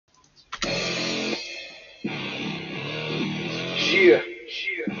Yeah.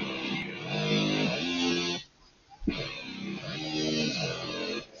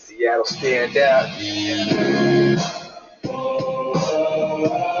 Seattle stand out.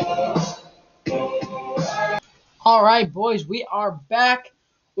 All right, boys, we are back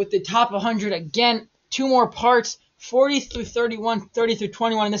with the top 100 again. Two more parts, 40 through 31, 30 through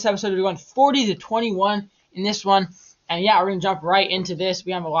 21 in this episode. We're going 40 to 21 in this one. And yeah, we're going to jump right into this.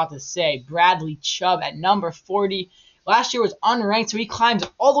 We have a lot to say. Bradley Chubb at number 40. Last year was unranked, so he climbs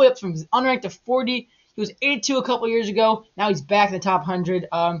all the way up from unranked to 40. He was 82 a couple years ago. Now he's back in the top 100.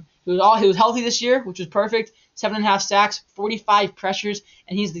 He was healthy this year, which was perfect. 7.5 sacks, 45 pressures,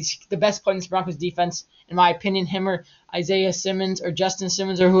 and he's the best player in this Broncos defense, in my opinion. Him or Isaiah Simmons or Justin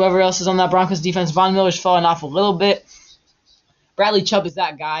Simmons or whoever else is on that Broncos defense. Von Miller's fallen off a little bit. Bradley Chubb is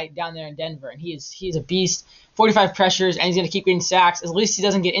that guy down there in Denver, and he is a beast. 45 pressures, and he's going to keep getting sacks. At least he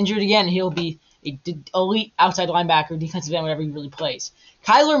doesn't get injured again, and he'll be an elite outside linebacker, defensive end, whenever he really plays.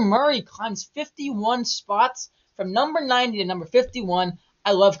 Kyler Murray climbs 51 spots from number 90 to number 51.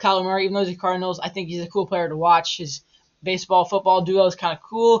 I love Kyler Murray, even though he's a Cardinals. I think he's a cool player to watch. His baseball-football duo is kind of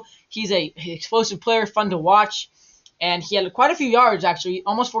cool. He's an explosive player, fun to watch. And he had quite a few yards, actually,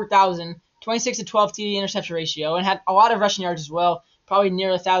 almost 4,000, 26 to 12 TD interception ratio, and had a lot of rushing yards as well, probably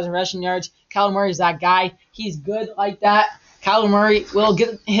near 1,000 rushing yards. Kyler Murray is that guy. He's good like that. Kyler Murray will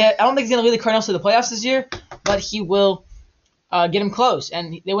get hit. I don't think he's going to lead the Cardinals to the playoffs this year, but he will get him close.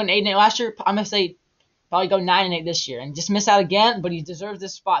 And they went 8-8 last year. I'm going to say probably go 9-8 this year and just miss out again, but he deserves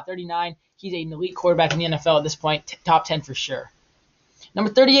this spot, 39. He's an elite quarterback in the NFL at this point, top 10 for sure.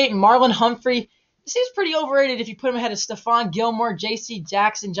 Number 38, Marlon Humphrey. This seems pretty overrated if you put him ahead of Stephon Gilmore, J.C.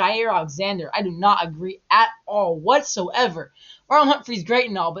 Jackson, Jair Alexander. I do not agree at all whatsoever. Marlon Humphrey's great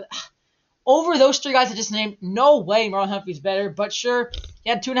and all, but over those three guys I just named, no way Marlon Humphrey's better. But sure, he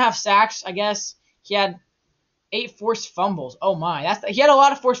had 2.5 sacks, I guess. He had 8 forced fumbles. Oh my, he had a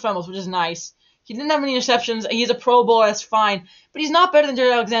lot of forced fumbles, which is nice. He didn't have any interceptions. He's a Pro Bowler, that's fine. But he's not better than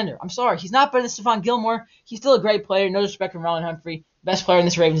Jair Alexander. I'm sorry. He's not better than Stephon Gilmore. He's still a great player. No disrespect from Marlon Humphrey. Best player in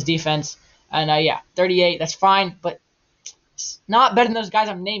this Ravens defense. And, 38, that's fine. But it's not better than those guys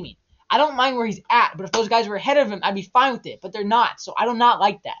I'm naming. I don't mind where he's at. But if those guys were ahead of him, I'd be fine with it. But they're not. So I do not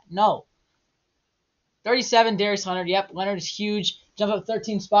like that. No. 37, Darius Leonard. Yep, Leonard is huge. Jumps up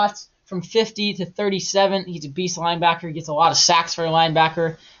 13 spots from 50 to 37. He's a beast linebacker. He gets a lot of sacks for a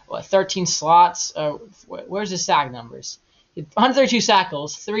linebacker. 13 slots. Where's his sack numbers? 132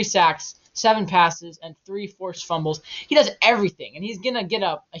 tackles, 3 sacks, 7 passes, and 3 forced fumbles. He does everything, and he's gonna get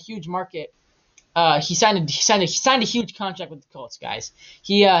a huge market. He signed a huge contract with the Colts, guys.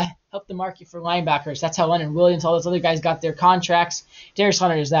 He helped the market for linebackers. That's how Leonard Williams, all those other guys got their contracts. Darius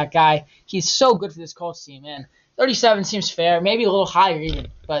Leonard is that guy. He's so good for this Colts team, man. 37 seems fair, maybe a little higher even,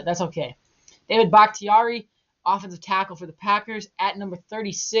 but that's okay. David Bakhtiari, offensive tackle for the Packers, at number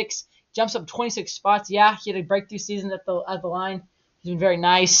 36, jumps up 26 spots. Yeah, he had a breakthrough season at the line. He's been very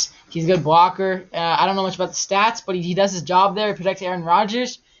nice. He's a good blocker. I don't know much about the stats, but he does his job there. He protects Aaron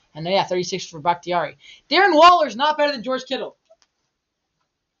Rodgers. And 36 for Bakhtiari. Darren Waller's not better than George Kittle.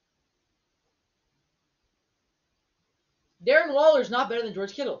 Darren Waller's not better than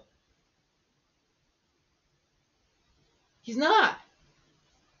George Kittle. He's not.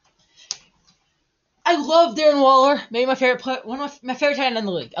 I love Darren Waller. Maybe my favorite player, one of my favorite tight end in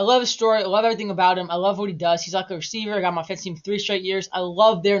the league. I love his story. I love everything about him. I love what he does. He's like a receiver. I got my fantasy team 3 straight years. I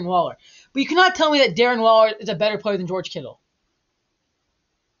love Darren Waller. But you cannot tell me that Darren Waller is a better player than George Kittle.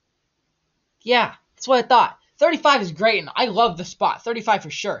 Yeah, that's what I thought. 35 is great, and I love the spot. 35 for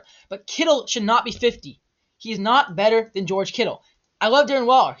sure. But Kittle should not be 50. He's not better than George Kittle. I love Darren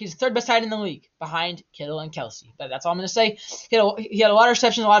Waller. He's the 3rd best tight end in the league, behind Kittle and Kelsey. But that's all I'm going to say. He had a lot of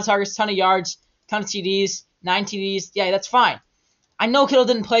receptions, a lot of targets, ton of yards, ton of TDs, 9 TDs. Yeah, that's fine. I know Kittle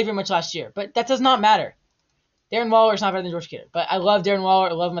didn't play very much last year, but that does not matter. Darren Waller is not better than George Kittle. But I love Darren Waller.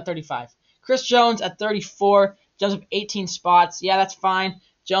 I love him at 35. Chris Jones at 34, jumps up 18 spots. Yeah, that's fine.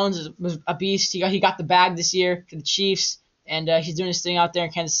 Jones was a beast. He got the bag this year for the Chiefs, and he's doing his thing out there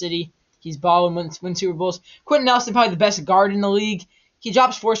in Kansas City. He's balling, win Super Bowls. Quentin Nelson, probably the best guard in the league. He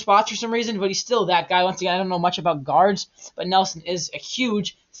drops 4 spots for some reason, but he's still that guy. Once again, I don't know much about guards, but Nelson is a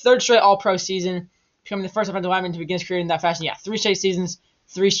huge 3rd straight All-Pro season, becoming the first offensive lineman to begin his career in that fashion. Yeah, 3 straight seasons,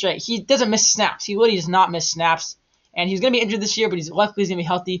 3 straight. He doesn't miss snaps. He literally does not miss snaps, and he's going to be injured this year, but luckily he's going to be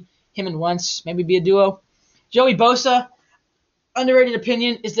healthy. Him and Wentz, maybe be a duo. Joey Bosa, underrated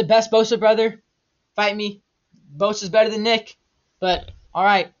opinion, is the best Bosa brother. Fight me. Bosa's better than Nick. But, all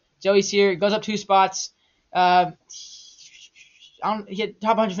right. Joey's here. Goes up 2 spots. He had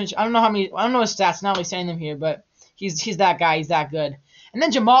top 100 finish. I don't know his stats. Not really saying them here, but he's that guy. He's that good. And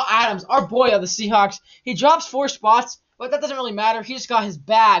then Jamal Adams, our boy of the Seahawks, he drops 4 spots, But that doesn't really matter. He just got his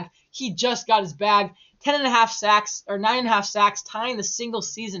bag. He just got his bag. 10.5 sacks, or 9.5 sacks, tying the single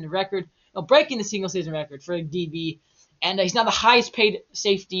season record. No, breaking the single season record for a DB. And he's now the highest paid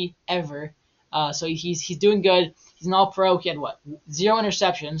safety ever. So he's doing good. He's an all-pro. He had, 0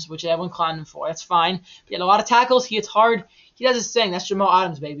 interceptions, which everyone clowned him for. That's fine. But he had a lot of tackles. He hits hard. He does his thing. That's Jamal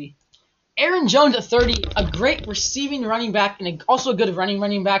Adams, baby. Aaron Jones at 30, a great receiving running back and also a good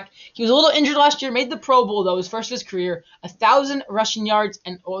running back. He was a little injured last year, made the Pro Bowl, though, his first of his career. 1,000 rushing yards,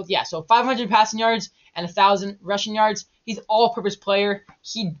 so 500 passing yards and 1,000 rushing yards. He's an all-purpose player.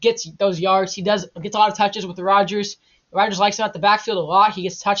 He gets those yards. He gets a lot of touches with the Rodgers. Rodgers likes him at the backfield a lot. He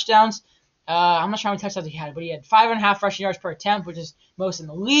gets touchdowns. I'm not sure how many touchdowns he had, but he had 5.5 rushing yards per attempt, which is most in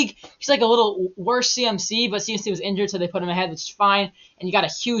the league. He's like a little worse CMC, but CMC was injured, so they put him ahead, which is fine. And you got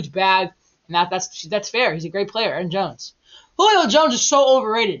a huge bag, and that's fair. He's a great player, Aaron Jones. Julio Jones is so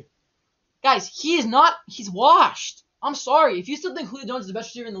overrated. Guys, he's washed. I'm sorry. If you still think Julio Jones is the best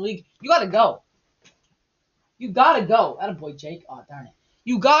receiver in the league, you got to go. You got to go. Attaboy, Jake. Oh, darn it.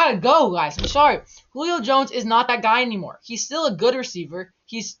 You got to go, guys. I'm sorry. Julio Jones is not that guy anymore. He's still a good receiver.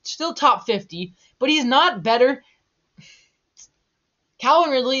 He's still top 50, but he's not better.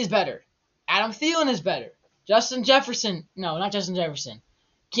 Calvin Ridley is better. Adam Thielen is better. Justin Jefferson. No, not Justin Jefferson.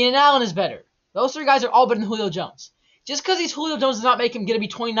 Keenan Allen is better. Those 3 guys are all better than Julio Jones. Just because he's Julio Jones does not make him going to be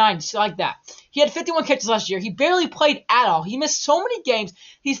 29, just like that. He had 51 catches last year. He barely played at all. He missed so many games.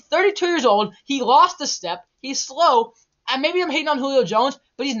 He's 32 years old. He lost a step. He's slow. And maybe I'm hating on Julio Jones,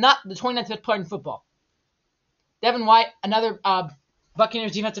 but he's not the 29th best player in football. Devin White, another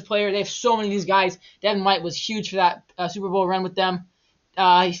Buccaneers defensive player. They have so many of these guys. Devin White was huge for that Super Bowl run with them.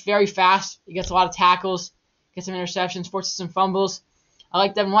 He's very fast. He gets a lot of tackles, gets some interceptions, forces some fumbles. I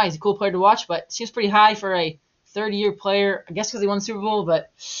like Devin White. He's a cool player to watch, but seems pretty high for a 30-year player. I guess because he won the Super Bowl,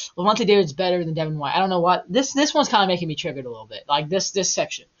 but Lavonte David's better than Devin White. I don't know what. This one's kind of making me triggered a little bit, like this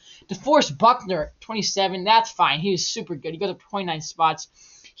section. DeForest Buckner, 27. That's fine. He was super good. He goes up 29 spots.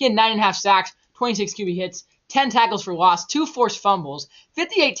 He had 9.5 sacks, 26 QB hits, 10 tackles for loss, 2 forced fumbles,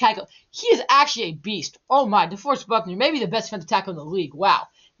 58 tackles. He is actually a beast. Oh my, DeForest Buckner, maybe the best defensive tackle in the league. Wow.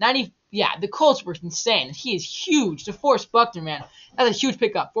 The Colts were insane. He is huge. DeForest Buckner, man. That's a huge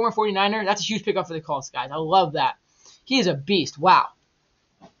pickup. Former 49er, that's a huge pickup for the Colts, guys. I love that. He is a beast. Wow.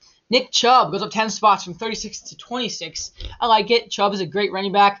 Nick Chubb goes up 10 spots from 36 to 26. I like it. Chubb is a great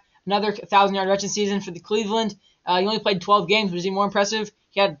running back. Another 1,000-yard rushing season for the Cleveland. He only played 12 games, which is even more impressive.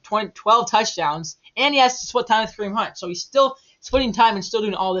 He had 12 touchdowns, and he has to split time with Kareem Hunt. So he's still splitting time and still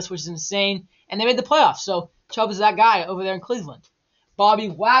doing all this, which is insane. And they made the playoffs, so Chubb is that guy over there in Cleveland. Bobby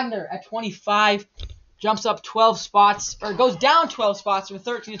Wagner at 25 jumps up 12 spots, or goes down 12 spots from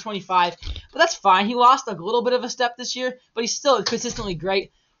 13 to 25. But that's fine. He lost a little bit of a step this year, but he's still consistently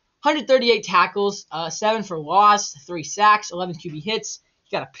great. 138 tackles, 7 for loss, 3 sacks, 11 QB hits.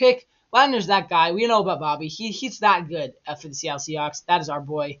 He got a pick. Wagner's that guy. We know about Bobby. He's that good for the Seattle Seahawks. That is our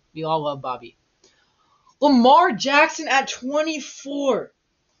boy. We all love Bobby. Lamar Jackson at 24.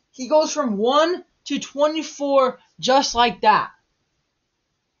 He goes from 1 to 24 just like that.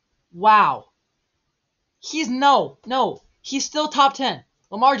 Wow. He's still top 10.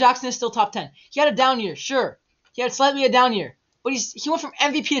 Lamar Jackson is still top 10. He had a down year, sure. He had slightly a down year. But he went from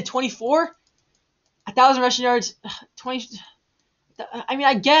MVP to 24. 1,000 rushing yards, 20.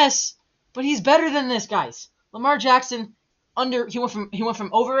 I guess, but he's better than this, guys. Lamar Jackson, he went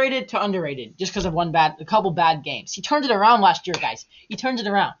from overrated to underrated just because of a couple bad games. He turned it around last year, guys. He turned it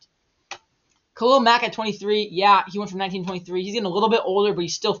around. Khalil Mack at 23, yeah, he went from 19 to 23. He's getting a little bit older, but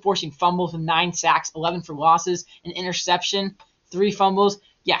he's still forcing fumbles with 9 sacks, 11 for losses, an interception, 3 fumbles.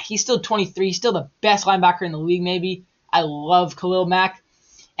 Yeah, he's still 23. He's still the best linebacker in the league, maybe. I love Khalil Mack.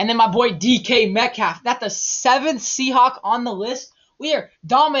 And then my boy DK Metcalf. That's the 7th Seahawk on the list. We are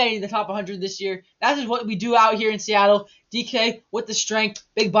dominating the top 100 this year. That is what we do out here in Seattle. DK with the strength,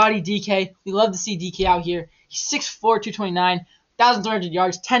 big body DK. We love to see DK out here. He's 6'4", 229, 1,300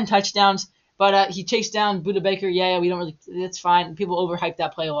 yards, 10 touchdowns. But he chased down Buda Baker. Yeah, that's fine. People overhype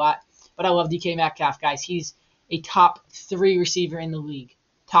that play a lot. But I love DK Metcalf, guys. He's a top 3 receiver in the league.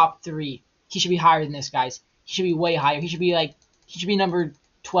 Top 3. He should be higher than this, guys. He should be way higher. He should be number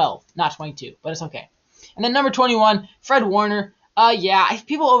 12, not 22. But it's okay. And then number 21, Fred Warner.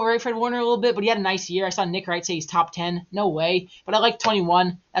 People overrate Fred Warner a little bit, but he had a nice year. I saw Nick Wright say he's top 10. No way. But I like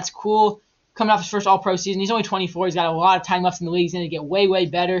 21. That's cool. Coming off his first All-Pro season. He's only 24. He's got a lot of time left in the league. He's going to get way, way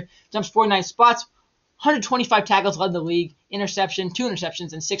better. Jumps 49 spots. 125 tackles, led the league. 2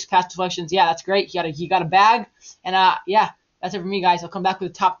 interceptions, and 6 pass deflections. Yeah, that's great. He got a bag. And that's it for me, guys. I'll come back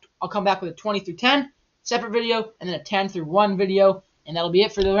with a 20 through 10 separate video, and then a 10 through 1 video, and that'll be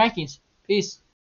it for the rankings. Peace.